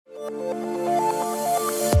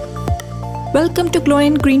Welcome to Glow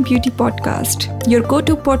and Green Beauty Podcast, your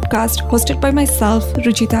go-to podcast hosted by myself,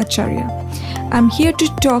 Ruchita Acharya. I'm here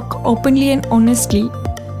to talk openly and honestly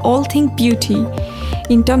all things beauty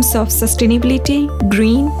in terms of sustainability,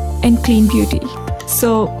 green and clean beauty.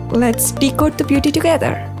 So let's decode the beauty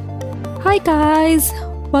together. Hi guys,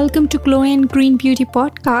 welcome to Glow and Green Beauty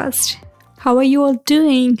Podcast. How are you all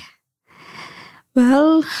doing?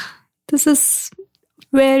 Well, this is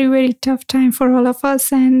very tough time for all of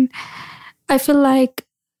us, and I feel like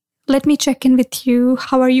let me check in with you.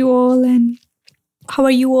 How are you all, and how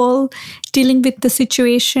are you all dealing with the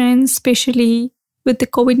situation, especially with the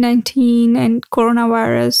COVID-19 and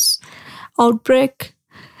coronavirus outbreak?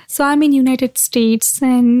 So I'm in United States,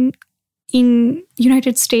 and in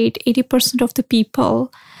United States, 80% of the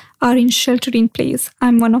people are in shelter in place.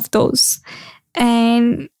 I'm one of those.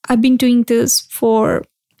 And I've been doing this for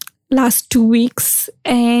last 2 weeks,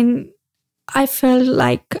 and I felt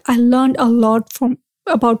like I learned a lot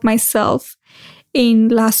about myself in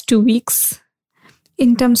last 2 weeks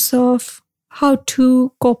in terms of how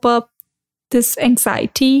to cope up this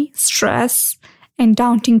anxiety, stress, and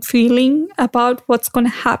daunting feeling about what's going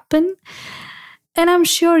to happen. And I'm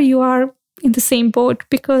sure you are in the same boat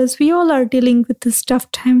because we all are dealing with this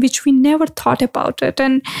tough time, which we never thought about it.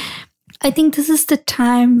 And I think this is the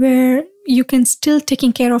time where you can still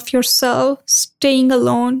taking care of yourself. Staying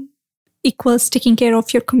alone equals taking care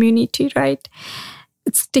of your community, right?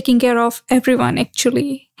 It's taking care of everyone,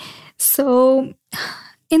 actually. So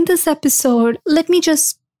in this episode, let me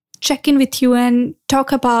just check in with you and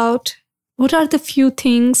talk about what are the few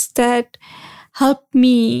things that helped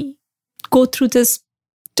me go through this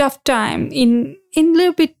tough time in a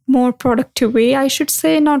little bit more productive way. I should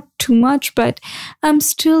say not too much, but I'm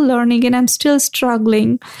still learning and I'm still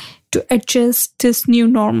struggling to adjust this new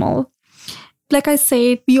normal. Like I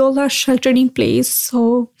said, we all are sheltered in place.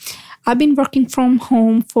 So I've been working from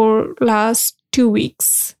home for last 2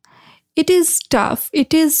 weeks. It is tough.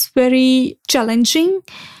 It is very challenging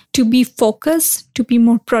to be focused, to be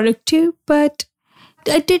more productive. But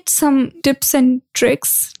I did some tips and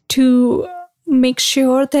tricks to make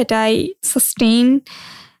sure that I sustain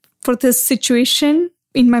for this situation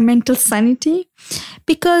in my mental sanity.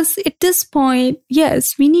 Because at this point,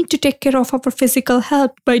 yes, we need to take care of our physical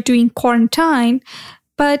health by doing quarantine.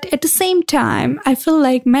 But at the same time, I feel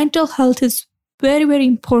like mental health is very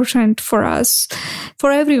important for us,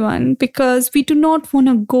 for everyone, because we do not want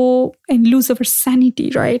to go and lose our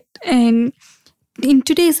sanity, right? And in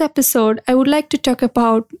today's episode, I would like to talk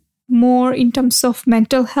about more in terms of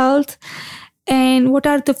mental health and what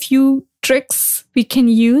are the few tricks we can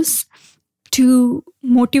use to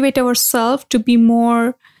motivate ourselves to be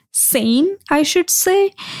more sane, I should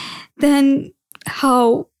say, than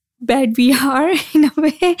how bad we are in a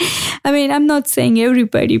way. I mean, I'm not saying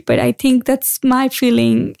everybody, but I think that's my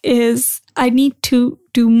feeling is I need to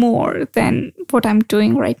do more than what I'm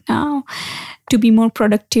doing right now to be more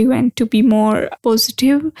productive and to be more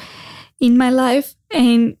positive in my life.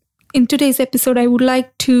 And in today's episode, I would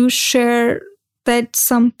like to share that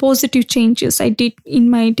some positive changes I did in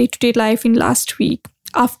my day-to-day life in last week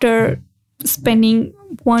after spending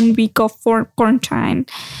 1 week of quarantine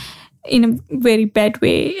in a very bad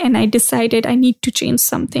way, and I decided I need to change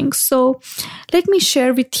something. So let me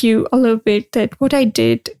share with you a little bit that what I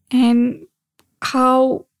did and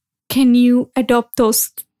how can you adopt those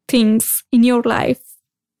things in your life.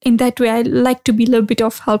 In that way, I like to be a little bit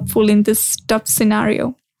of helpful in this tough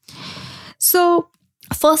scenario. So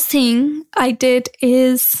first thing I did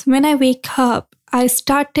is when I wake up, I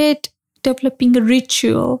started developing a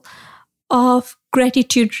ritual of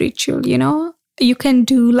gratitude ritual. You know, you can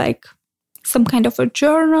do like some kind of a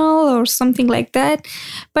journal or something like that.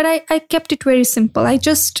 But I kept it very simple. I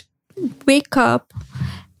just wake up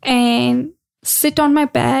and sit on my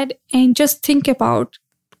bed and just think about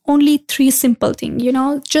only 3 simple things,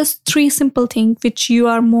 just 3 simple things which you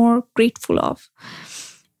are more grateful of.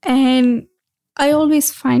 And I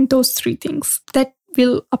always find those 3 things that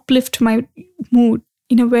will uplift my mood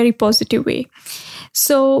in a very positive way.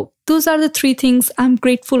 So those are the 3 things I'm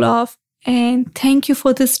grateful of. And thank you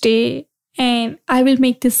for this day. And I will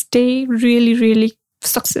make this day really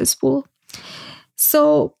successful.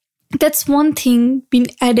 So that's one thing been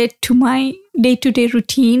added to my day-to-day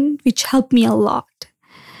routine, which helped me a lot.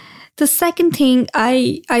 The second thing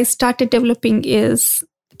I started developing is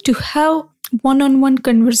to have one-on-one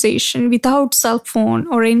conversation without cell phone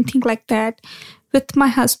or anything like that with my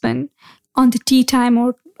husband on the tea time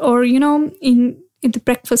or in in the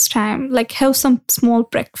breakfast time, like have some small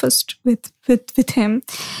breakfast with him.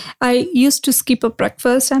 I used to skip a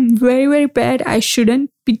breakfast. I'm very, very bad. I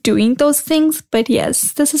shouldn't be doing those things. But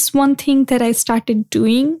yes, this is one thing that I started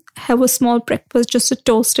doing. Have a small breakfast, just a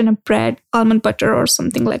toast and a bread, almond butter or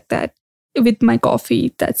something like that with my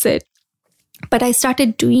coffee. That's it. But I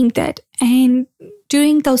started doing that. And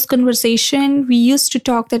during those conversations, we used to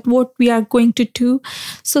talk that what we are going to do.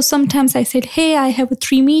 So sometimes I said, hey, I have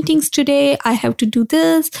 3 meetings today. I have to do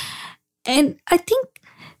this. And I think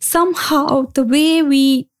somehow the way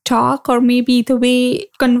we talk, or maybe the way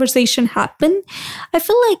conversation happen, I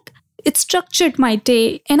feel like it structured my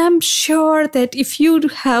day. And I'm sure that if you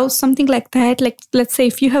have something like that, like let's say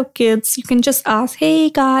if you have kids, you can just ask, hey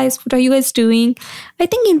guys, what are you guys doing? I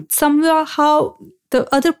think in somehow the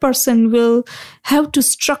other person will have to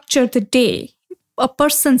structure the day, a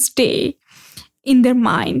person's day in their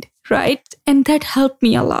mind, right? And that helped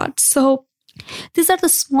me a lot. So these are the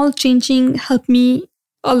small changing help me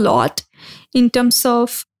a lot in terms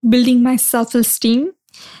of building my self-esteem.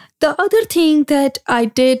 The other thing that I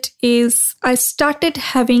did is I started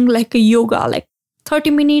having like a yoga, like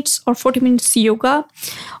 30 minutes or 40 minutes yoga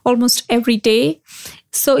almost every day.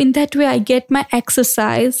 So in that way, I get my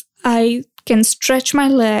exercise. I can stretch my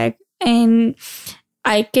leg and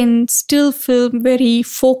I can still feel very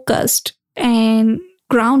focused and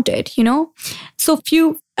grounded, So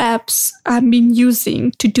few apps I've been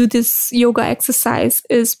using to do this yoga exercise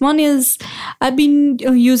is I've been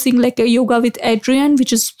using like a yoga with Adriene,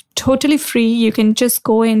 which is totally free. You can just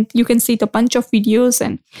go and you can see the bunch of videos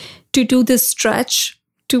and to do this stretch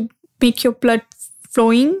to make your blood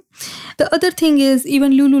flowing. The other thing is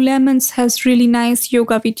even Lululemon's has really nice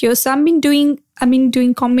yoga videos. So I've been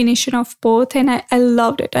doing combination of both and I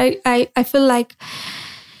loved it. I feel like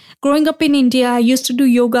growing up in India, I used to do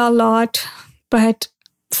yoga a lot, but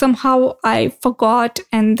somehow I forgot.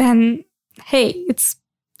 And then, hey, it's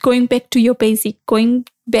going back to your basic, going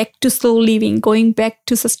back to slow living, going back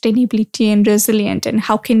to sustainability and resilient, and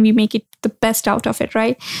how can we make it the best out of it,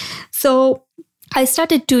 right? So I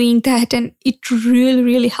started doing that and it really,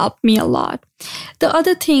 really helped me a lot. The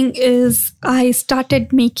other thing is I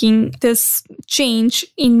started making this change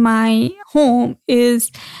in my home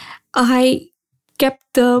is I kept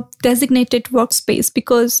the designated workspace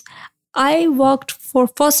because I worked for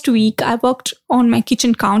first week. I worked on my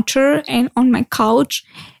kitchen counter and on my couch.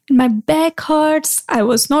 And my back hurts. I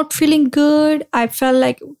was not feeling good. I felt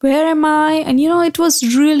like, where am I? And it was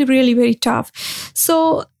really, really very tough.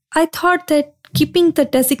 So I thought that keeping the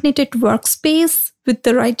designated workspace with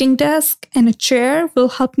the writing desk and a chair will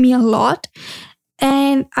help me a lot.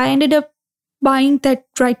 And I ended up buying that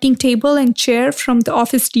writing table and chair from the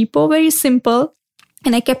Office Depot, very simple.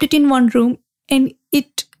 And I kept it in one room and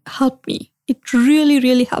it helped me. It really,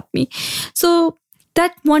 really helped me. So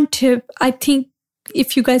that one tip, I think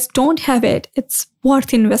if you guys don't have it, it's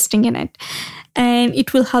worth investing in it and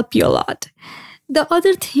it will help you a lot. The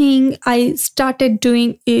other thing I started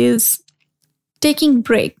doing is taking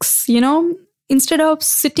breaks, instead of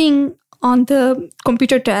sitting on the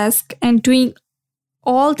computer desk and doing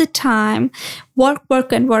all the time work.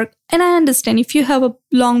 And I understand if you have a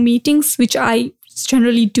long meetings, which I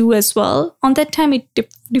generally do as well, on that time it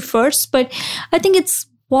differs, but I think it's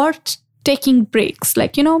worth taking breaks,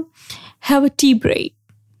 like, have a tea break,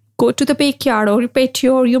 go to the backyard or your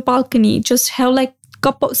patio or your balcony, just have like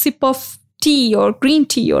sip of tea or green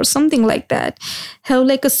tea or something like that. Have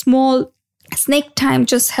like a small snack time,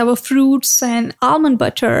 just have a fruits and almond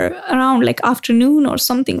butter around like afternoon or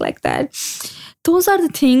something like that. Those are the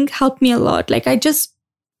things help me a lot. Like I just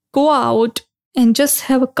go out and just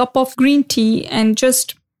have a cup of green tea and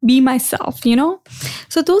just be myself,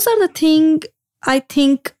 So those are the things I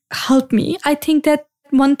think help me. I think that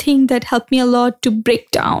one thing that helped me a lot to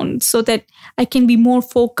break down so that I can be more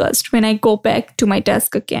focused when I go back to my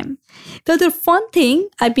desk again. The other fun thing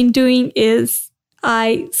I've been doing is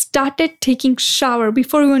I started taking shower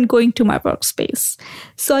before even going to my workspace.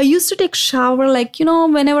 So I used to take shower like,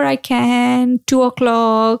 whenever I can, 2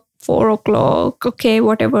 o'clock, 4 o'clock, okay,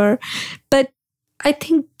 whatever. But I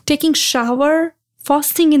think taking shower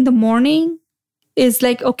first thing in the morning is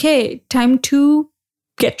like, okay, time to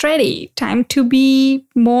get ready, time to be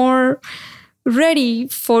more ready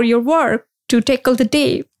for your work, to tackle the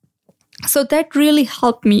day. So that really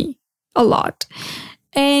helped me a lot.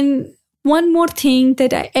 And one more thing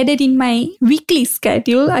that I added in my weekly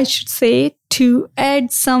schedule, I should say, to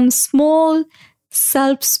add some small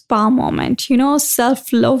self-spa moment,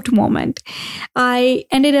 self-loved moment. I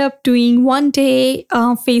ended up doing one day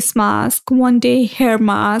face mask, one day hair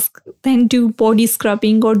mask, then do body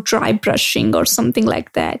scrubbing or dry brushing or something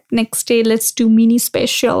like that. Next day, let's do mini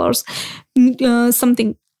facial or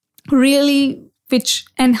something really which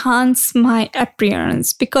enhance my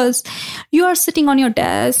appearance, because you are sitting on your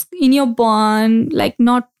desk in your barn, like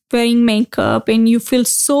not wearing makeup, and you feel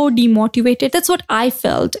so demotivated. That's what I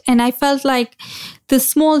felt. And I felt like this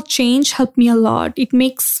small change helped me a lot. It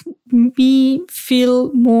makes me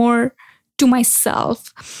feel more to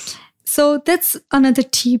myself. So that's another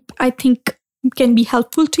tip I think can be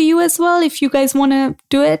helpful to you as well if you guys want to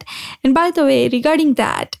do it. And by the way, regarding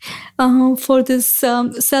that, for this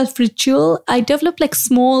self ritual, I developed like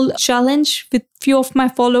small challenge with few of my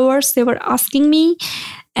followers. They were asking me,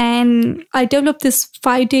 and I developed this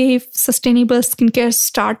 5-day sustainable skincare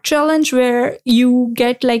start challenge where you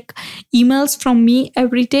get like emails from me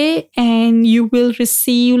every day, and you will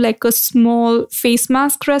receive like a small face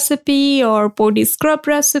mask recipe or body scrub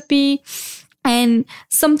recipe and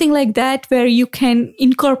something like that, where you can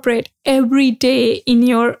incorporate every day in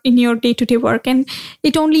your day-to-day work. And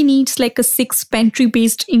it only needs like a 6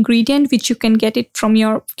 pantry-based ingredient, which you can get it from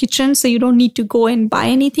your kitchen, so you don't need to go and buy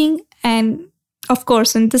anything. And of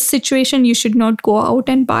course, in this situation, you should not go out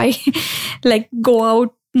and buy, like go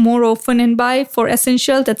out more often and buy for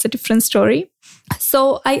essential. That's a different story.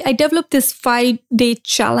 So I developed this 5-day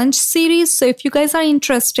challenge series. So if you guys are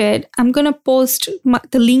interested, I'm going to post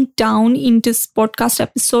the link down in this podcast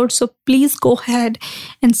episode. So please go ahead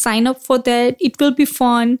and sign up for that. It will be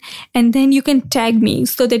fun. And then you can tag me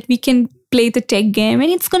so that we can play the tag game.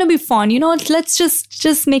 And it's going to be fun. Let's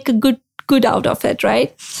just make a good out of it,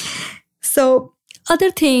 right? So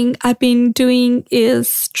other thing I've been doing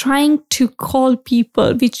is trying to call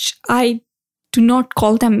people, which I do not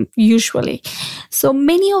call them usually. So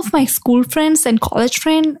many of my school friends and college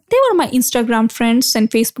friends, they were my Instagram friends and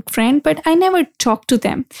Facebook friends, but I never talked to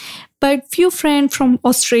them. But few friends from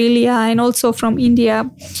Australia and also from India,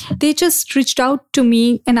 they just reached out to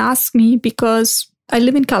me and asked me, because I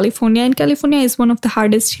live in California, and California is one of the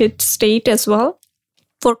hardest hit state as well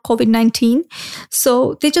for COVID-19.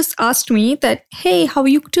 So they just asked me that, hey, how are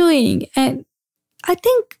you doing? And I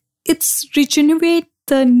think it's regenerate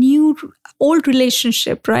the old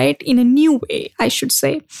relationship, right? In a new way, I should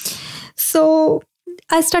say. So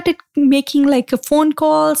I started making like a phone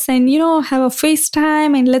calls and, have a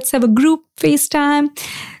FaceTime, and let's have a group FaceTime.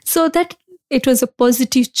 So that it was a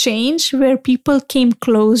positive change where people came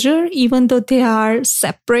closer, even though they are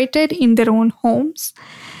separated in their own homes.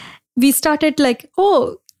 We started like,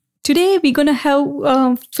 today we're going to have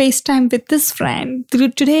FaceTime with this friend.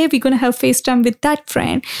 Today we're going to have FaceTime with that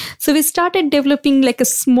friend. So we started developing like a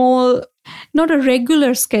small, not a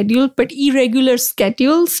regular schedule, but irregular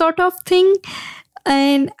schedule sort of thing.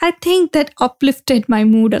 And I think that uplifted my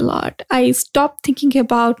mood a lot. I stopped thinking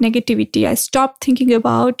about negativity. I stopped thinking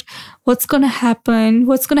about what's going to happen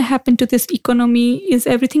to this economy. Is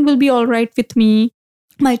everything will be all right with me?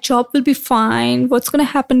 My job will be fine. What's going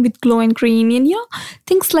to happen with Glow and Green? And,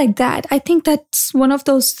 things like that. I think that's one of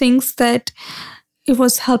those things that it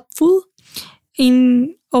was helpful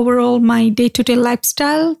in overall my day-to-day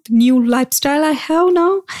lifestyle, the new lifestyle I have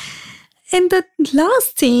now. And the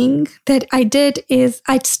last thing that I did is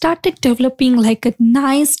I started developing like a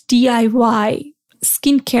nice DIY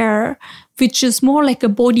skincare, which is more like a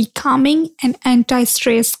body calming and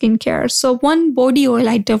anti-stress skincare. So one body oil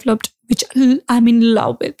I developed, which I'm in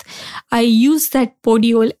love with. I use that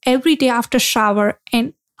body oil every day after shower,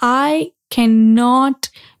 and I cannot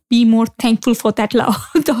be more thankful for that love,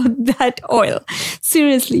 that oil.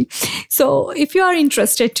 Seriously. So if you are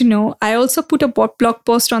interested to know, I also put a blog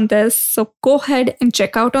post on this. So go ahead and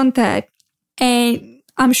check out on that. And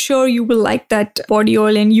I'm sure you will like that body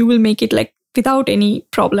oil and you will make it like without any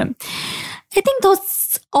problem. I think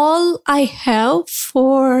that's all I have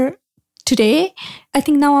for today. I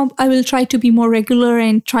think now I will try to be more regular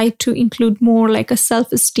and try to include more like a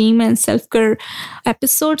self-esteem and self-care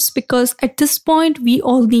episodes, because at this point, we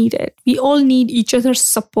all need it. We all need each other's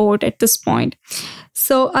support at this point.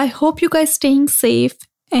 So I hope you guys staying safe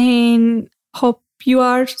and hope you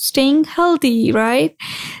are staying healthy, right?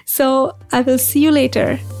 So I will see you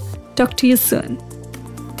later. Talk to you soon.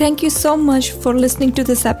 Thank you so much for listening to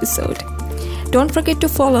this episode. Don't forget to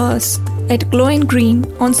follow us at Glow and Green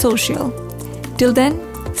on social. Till then,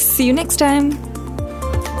 see you next time.